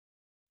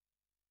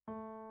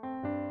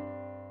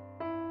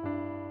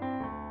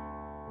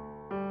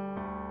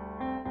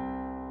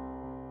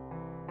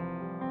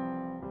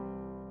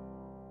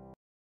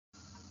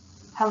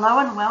Hello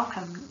and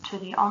welcome to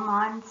the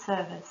online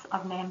service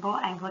of Nambour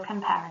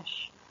Anglican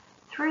Parish.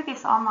 Through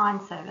this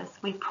online service,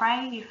 we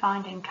pray you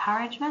find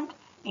encouragement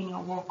in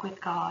your walk with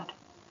God.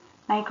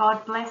 May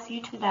God bless you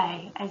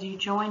today as you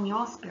join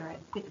your spirit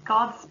with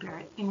God's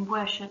Spirit in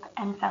worship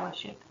and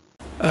fellowship.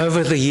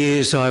 Over the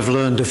years, I've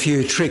learned a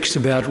few tricks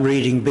about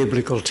reading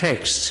biblical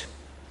texts,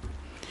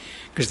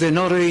 because they're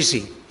not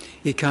easy.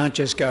 You can't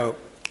just go,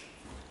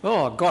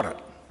 oh, I got it.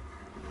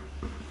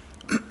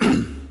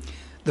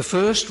 The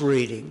first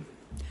reading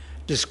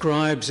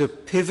describes a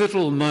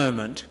pivotal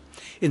moment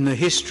in the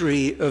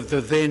history of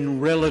the then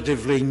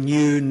relatively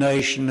new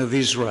nation of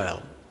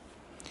Israel.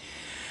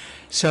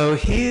 So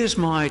here's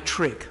my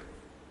trick.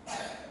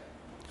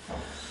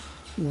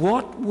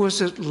 What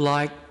was it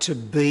like to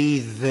be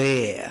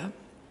there,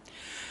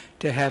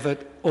 to have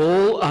it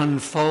all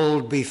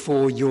unfold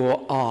before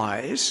your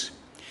eyes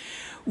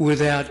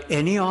without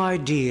any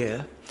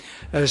idea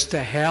as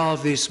to how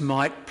this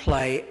might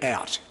play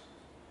out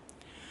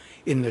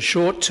in the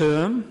short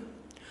term,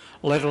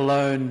 let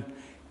alone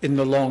in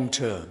the long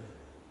term?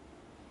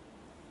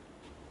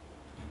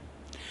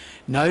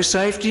 No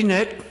safety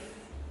net,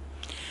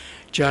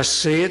 just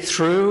see it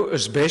through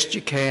as best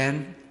you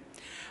can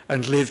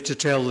and live to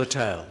tell the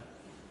tale.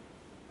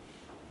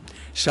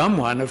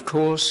 Someone, of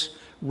course,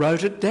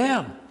 wrote it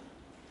down,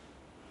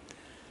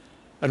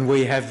 and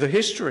we have the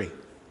history.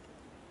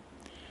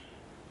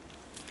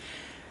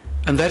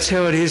 And that's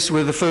how it is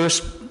with the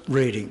first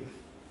reading.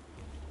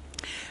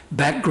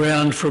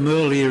 Background from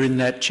earlier in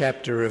that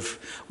chapter of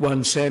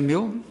 1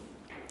 Samuel.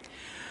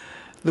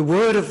 The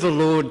word of the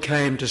Lord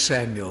came to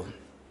Samuel.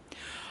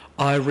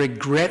 I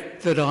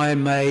regret that I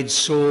made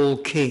Saul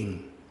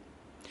king,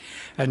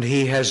 and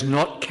he has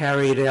not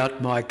carried out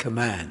my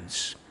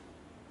commands.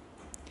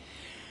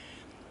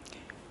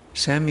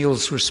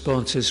 Samuel's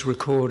response is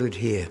recorded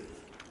here.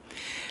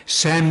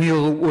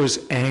 Samuel was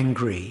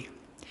angry,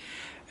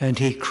 and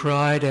he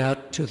cried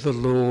out to the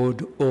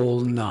Lord all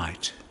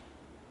night.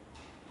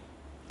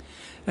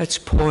 That's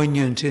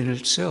poignant in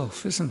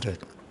itself, isn't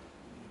it?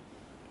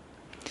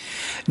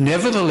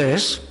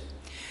 Nevertheless,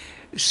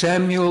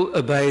 Samuel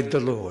obeyed the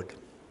Lord,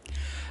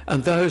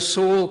 and though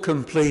Saul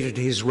completed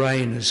his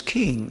reign as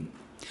king,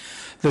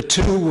 the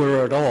two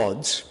were at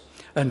odds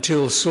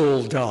until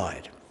Saul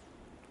died.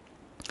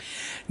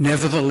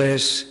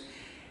 Nevertheless,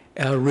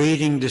 our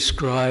reading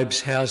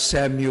describes how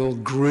Samuel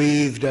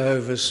grieved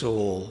over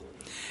Saul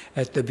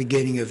at the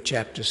beginning of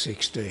chapter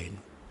 16.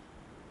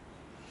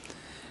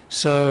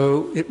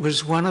 So it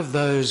was one of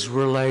those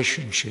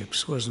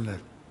relationships, wasn't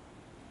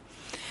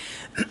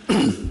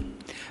it?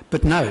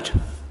 But note,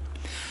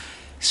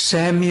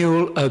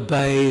 Samuel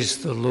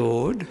obeys the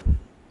Lord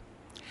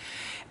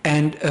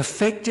and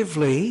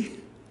effectively,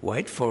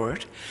 wait for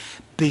it,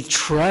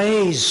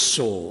 betrays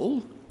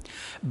Saul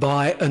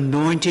by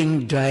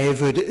anointing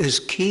David as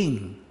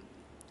king.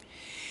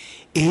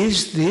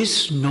 Is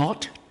this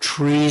not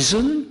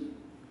treason?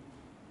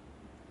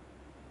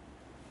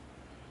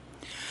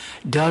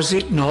 Does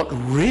it not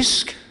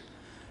risk,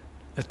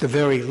 at the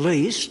very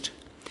least,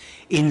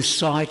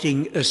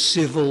 inciting a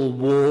civil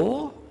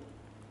war?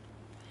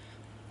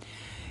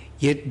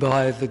 Yet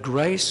by the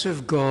grace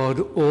of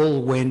God,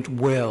 all went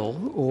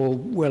well, or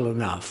well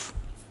enough.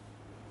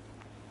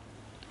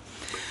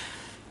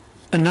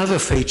 Another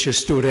feature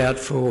stood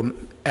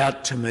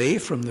out to me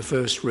from the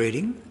first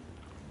reading.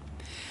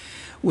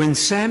 When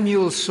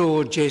Samuel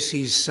saw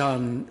Jesse's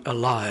son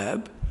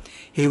Eliab,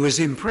 he was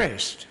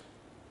impressed.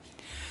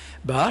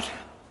 But,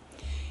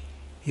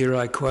 here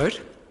I quote,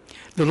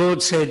 the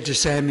Lord said to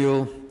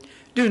Samuel,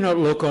 do not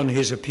look on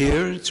his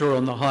appearance or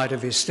on the height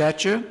of his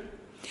stature,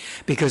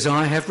 because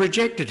I have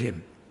rejected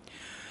him.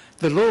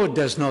 The Lord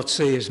does not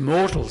see as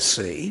mortals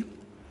see.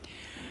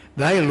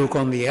 They look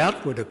on the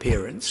outward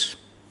appearance,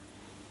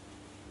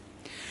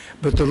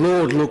 but the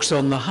Lord looks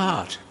on the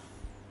heart.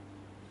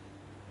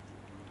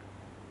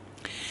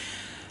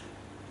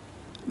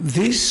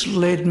 This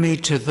led me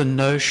to the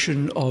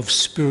notion of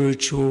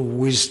spiritual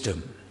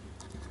wisdom.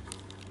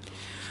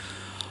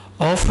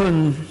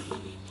 Often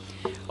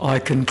I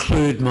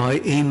conclude my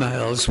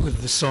emails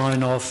with the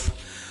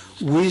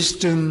sign-off,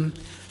 wisdom,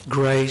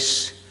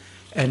 grace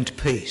and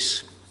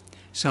peace.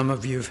 Some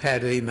of you have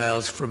had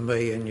emails from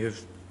me and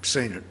you've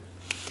seen it.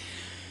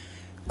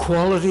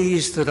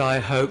 Qualities that I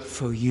hope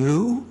for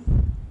you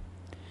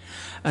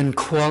and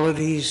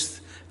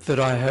qualities that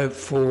I hope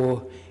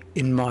for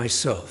in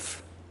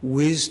myself.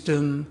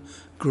 Wisdom,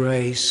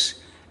 grace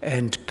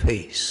and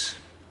peace.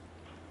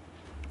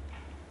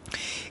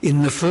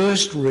 In the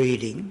first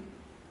reading,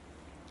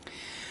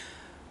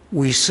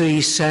 we see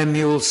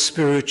Samuel's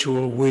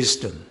spiritual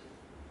wisdom.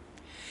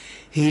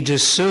 He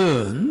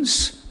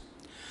discerns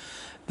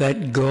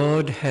that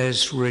God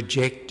has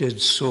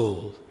rejected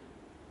Saul.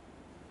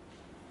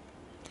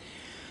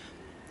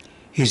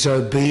 His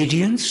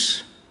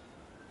obedience,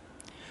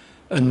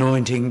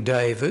 anointing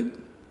David,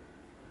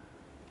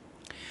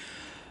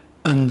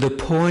 and the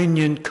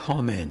poignant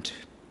comment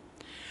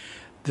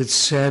that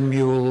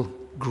Samuel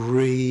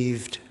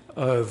grieved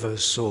over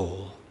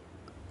Saul.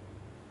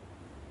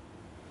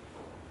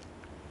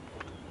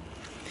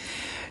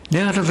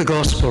 Now to the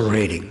Gospel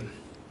reading,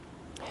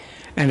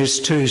 and its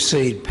two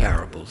seed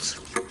parables.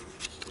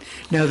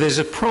 Now there's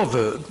a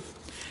proverb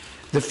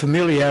that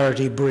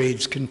familiarity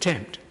breeds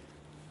contempt.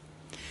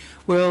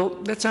 Well,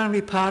 that's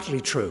only partly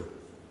true.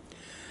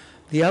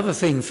 The other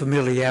thing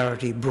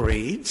familiarity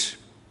breeds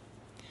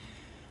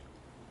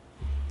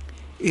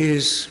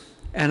is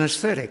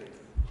anaesthetic.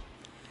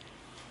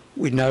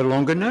 We no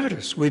longer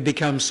notice. We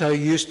become so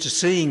used to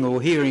seeing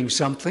or hearing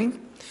something,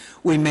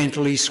 we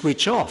mentally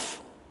switch off.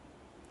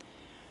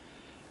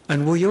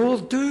 And we all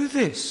do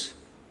this.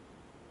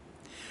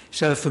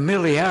 So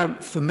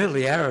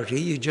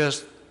familiarity, you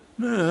just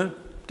don't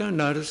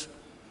notice.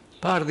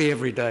 Part of the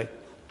everyday.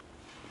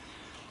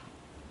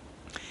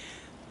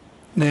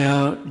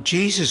 Now,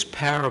 Jesus'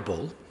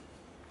 parable,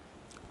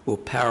 or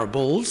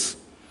parables,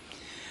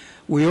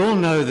 we all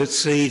know that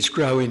seeds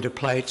grow into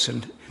plants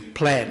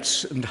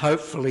and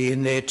hopefully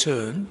in their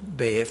turn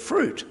bear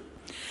fruit.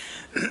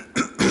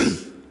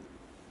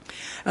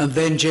 And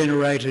then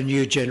generate a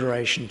new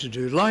generation to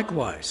do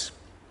likewise.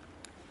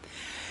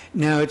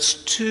 Now, it's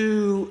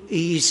too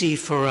easy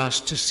for us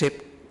to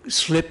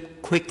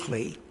slip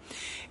quickly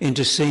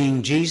into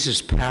seeing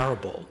Jesus'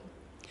 parable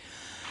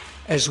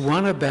as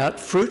one about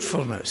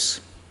fruitfulness.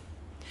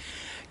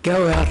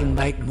 Go out and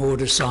make more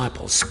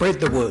disciples. Spread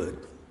the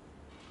word.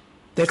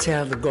 That's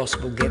how the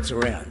gospel gets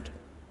around.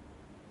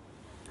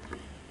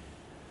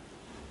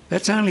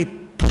 That's only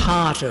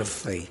part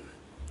of the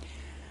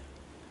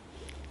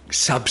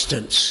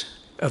substance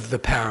of the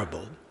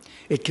parable.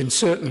 It can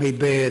certainly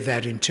bear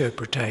that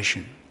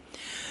interpretation.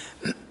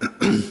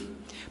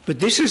 But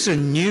this is a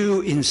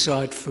new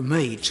insight for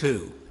me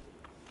too.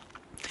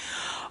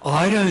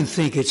 I don't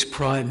think it's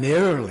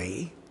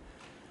primarily,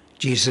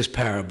 Jesus'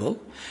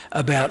 parable,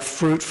 about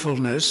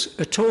fruitfulness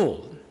at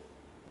all.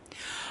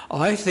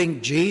 I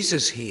think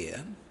Jesus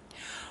here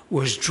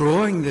was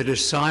drawing the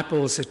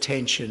disciples'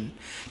 attention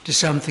to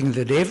something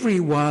that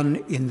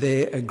everyone in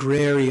their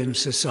agrarian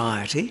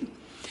society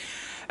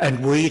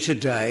and we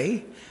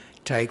today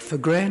take for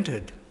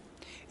granted.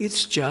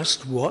 It's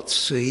just what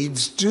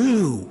seeds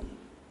do.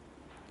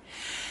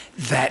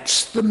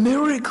 That's the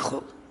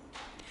miracle.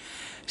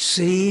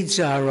 Seeds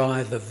are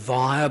either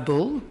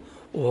viable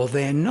or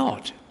they're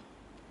not.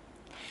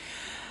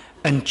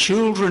 And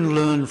children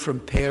learn from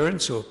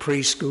parents or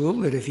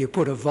preschool that if you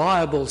put a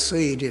viable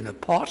seed in a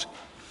pot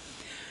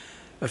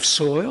of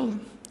soil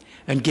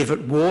and give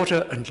it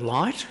water and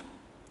light,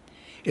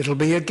 it'll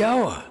be a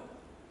goer.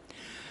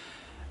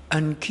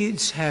 And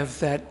kids have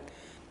that,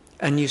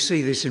 and you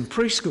see this in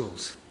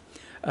preschools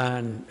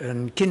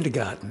and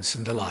kindergartens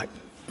and the like.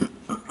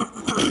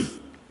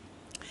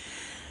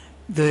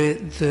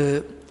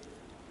 The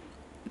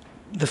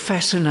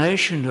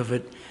fascination of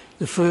it,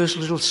 the first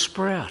little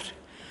sprout,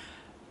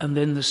 and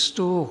then the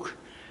stalk,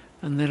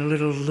 and then a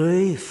little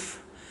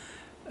leaf,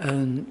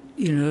 and,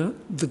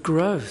 the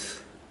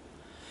growth.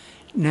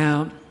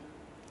 Now,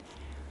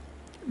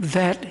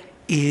 that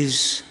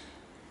is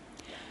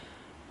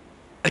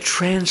a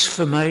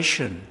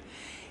transformation.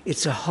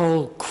 It's a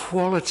whole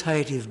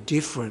qualitative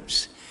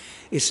difference.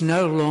 It's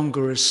no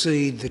longer a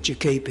seed that you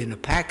keep in a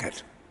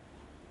packet.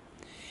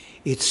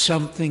 It's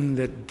something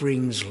that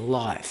brings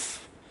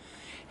life,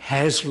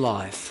 has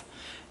life,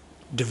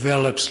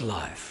 develops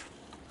life.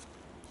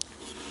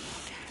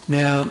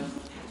 Now,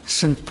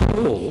 St.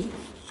 Paul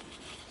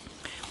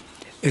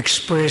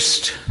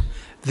expressed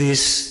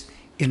this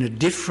in a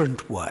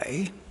different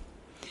way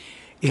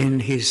in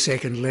his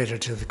second letter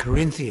to the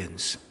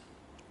Corinthians.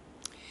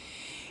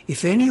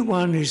 If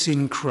anyone is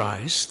in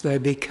Christ, they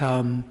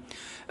become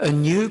a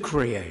new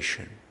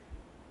creation.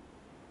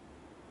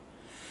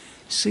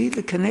 See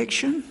the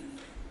connection?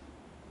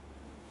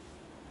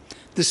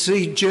 The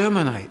seed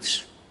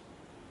germinates.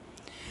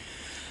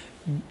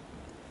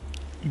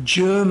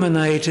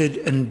 Germinated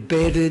and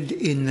bedded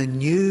in the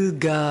new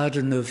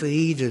Garden of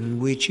Eden,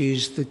 which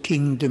is the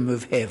kingdom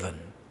of heaven.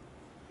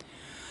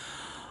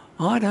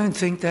 I don't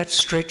think that's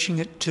stretching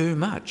it too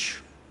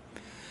much.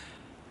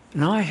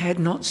 And I had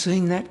not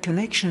seen that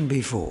connection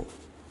before.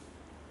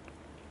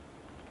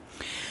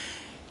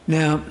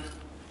 Now,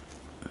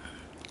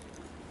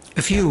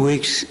 a few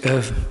weeks,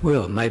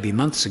 maybe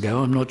months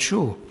ago, I'm not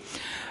sure,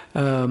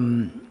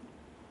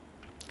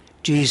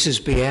 Jesus'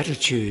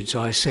 Beatitudes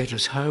I set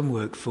as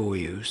homework for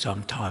you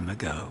some time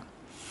ago.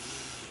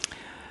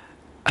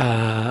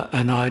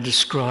 And I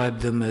described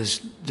them as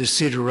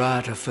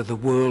desiderata for the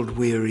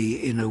world-weary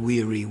in a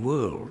weary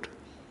world.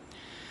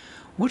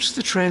 What's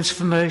the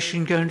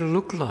transformation going to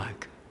look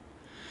like?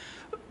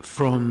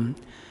 From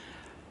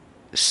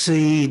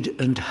seed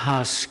and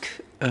husk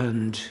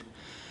and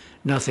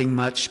nothing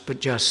much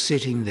but just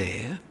sitting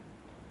there.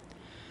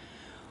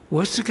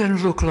 What's it going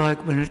to look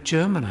like when it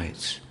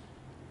germinates?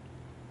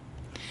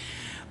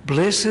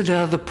 Blessed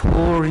are the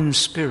poor in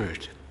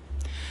spirit,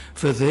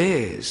 for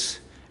theirs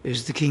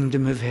is the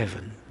kingdom of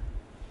heaven.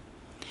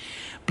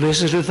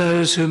 Blessed are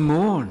those who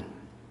mourn,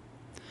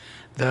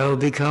 they'll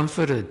be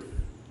comforted.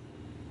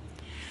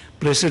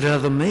 Blessed are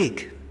the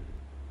meek,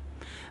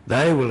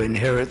 they will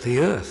inherit the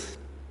earth.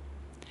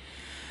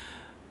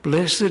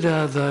 Blessed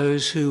are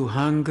those who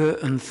hunger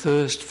and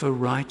thirst for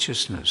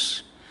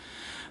righteousness,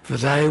 for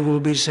they will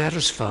be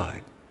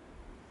satisfied.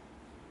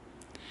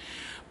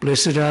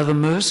 Blessed are the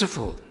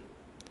merciful,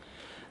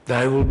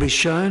 they will be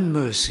shown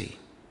mercy.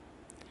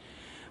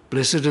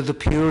 Blessed are the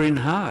pure in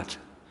heart,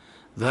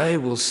 they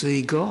will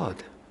see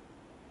God.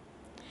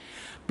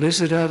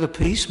 Blessed are the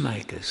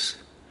peacemakers,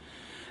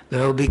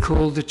 they will be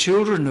called the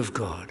children of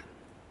God.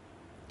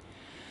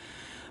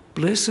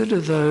 Blessed are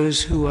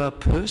those who are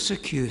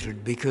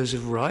persecuted because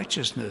of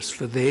righteousness,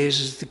 for theirs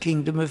is the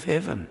kingdom of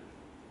heaven.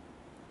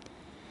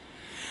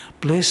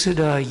 Blessed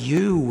are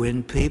you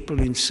when people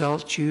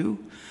insult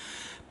you,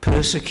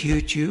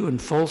 persecute you,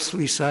 and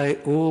falsely say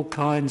all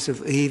kinds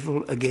of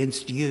evil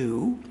against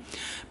you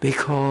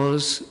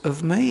because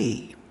of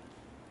me.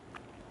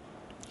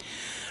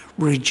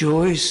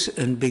 Rejoice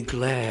and be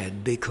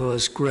glad,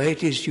 because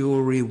great is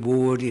your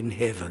reward in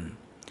heaven.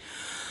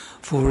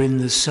 For in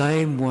the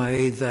same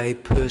way they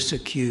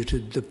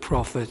persecuted the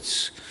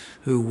prophets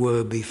who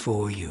were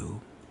before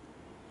you.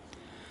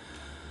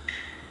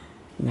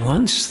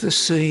 Once the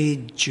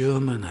seed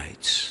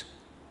germinates,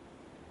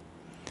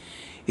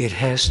 it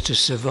has to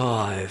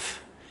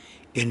survive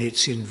in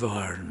its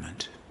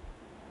environment.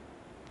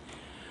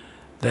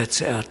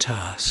 That's our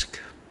task.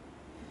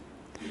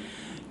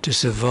 To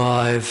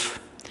survive,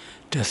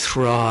 to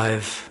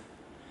thrive,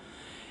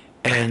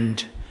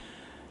 and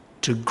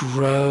to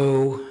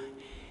grow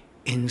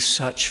in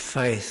such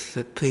faith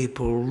that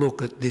people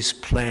look at this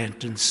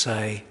plant and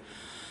say,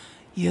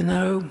 you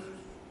know,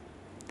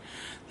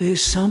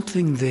 there's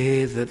something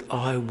there that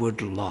I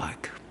would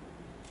like.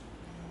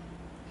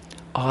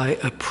 I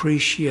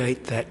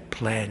appreciate that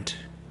plant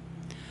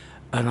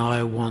and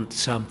I want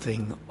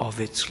something of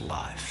its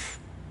life.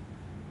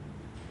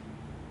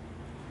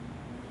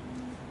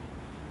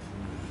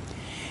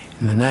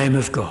 In the name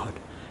of God,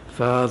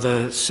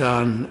 Father,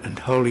 Son, and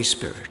Holy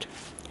Spirit.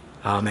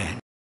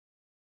 Amen.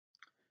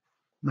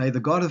 May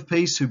the God of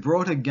peace, who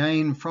brought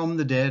again from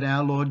the dead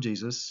our Lord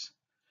Jesus,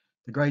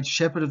 the great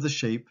shepherd of the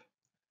sheep,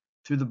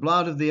 through the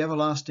blood of the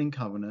everlasting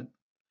covenant,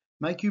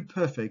 make you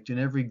perfect in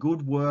every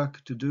good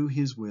work to do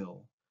his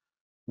will,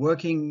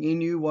 working in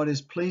you what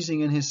is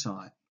pleasing in his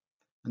sight.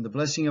 And the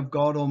blessing of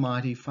God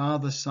Almighty,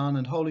 Father, Son,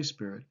 and Holy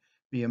Spirit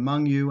be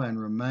among you and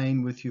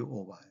remain with you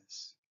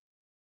always.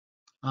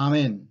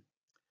 Amen.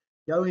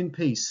 Go in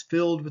peace,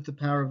 filled with the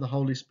power of the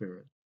Holy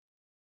Spirit.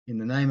 In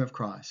the name of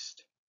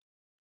Christ.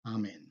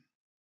 Amen.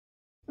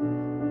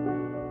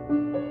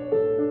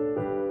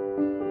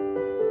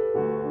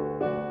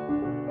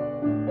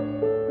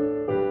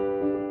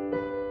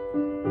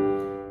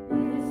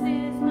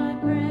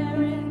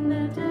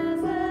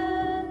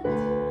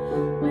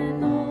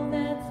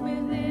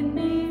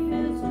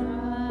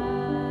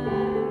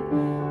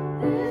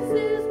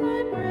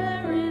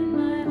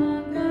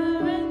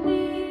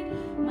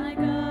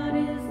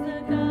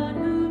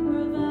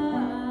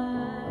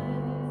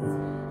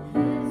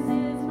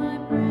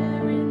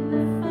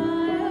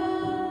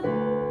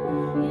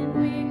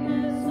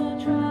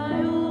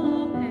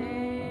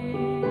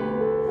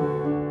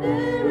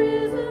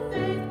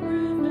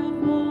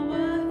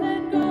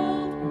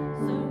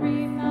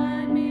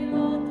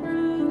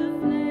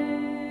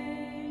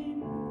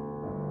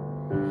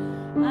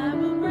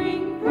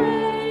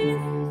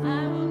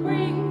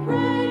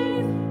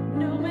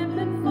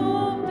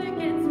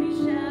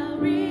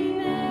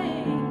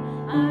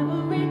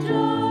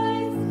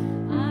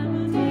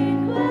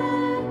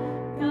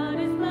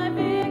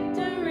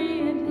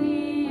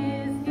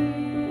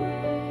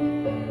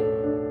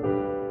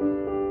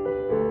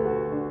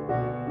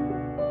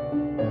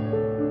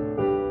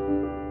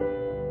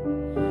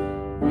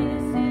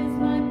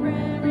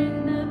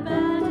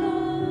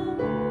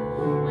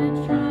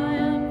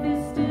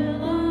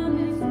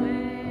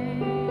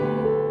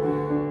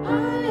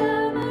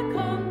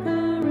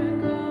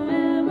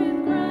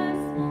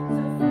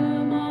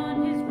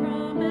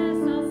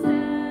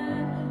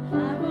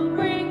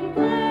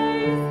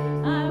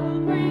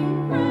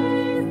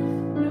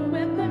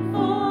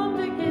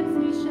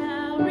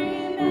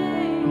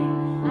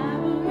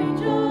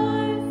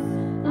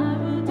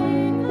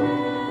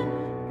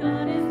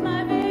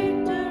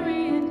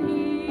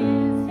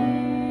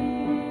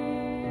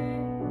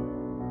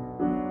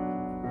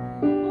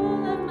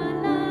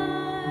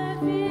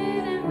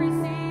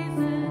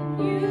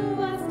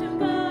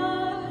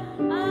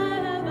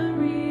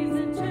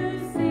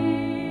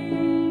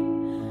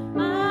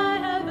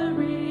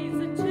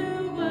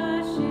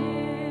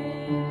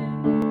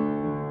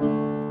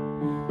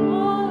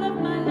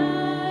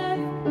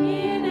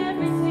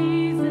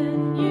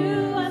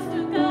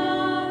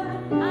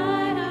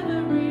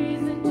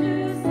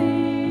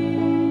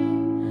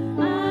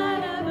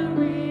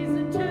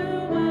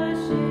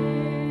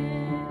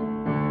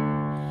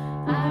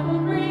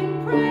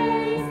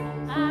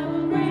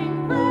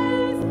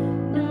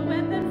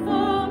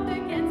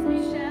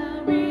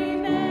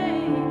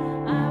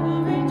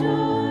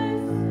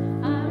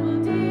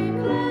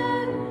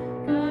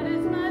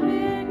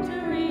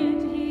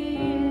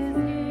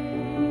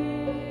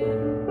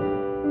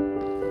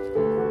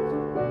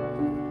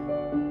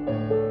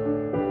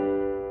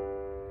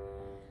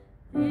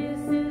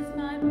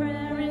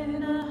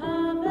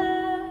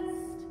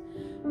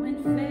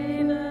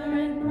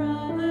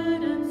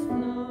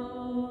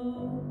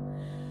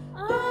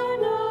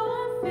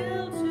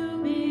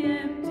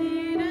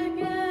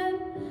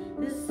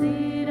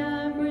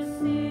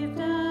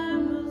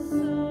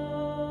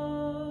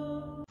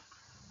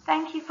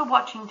 you for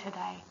watching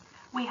today.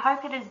 We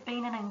hope it has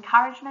been an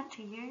encouragement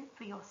to you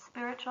for your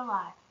spiritual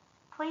life.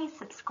 Please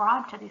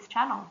subscribe to this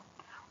channel.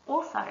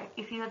 Also,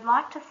 if you would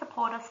like to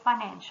support us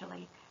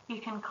financially,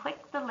 you can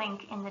click the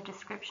link in the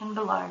description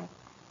below.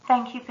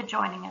 Thank you for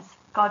joining us.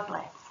 God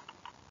bless.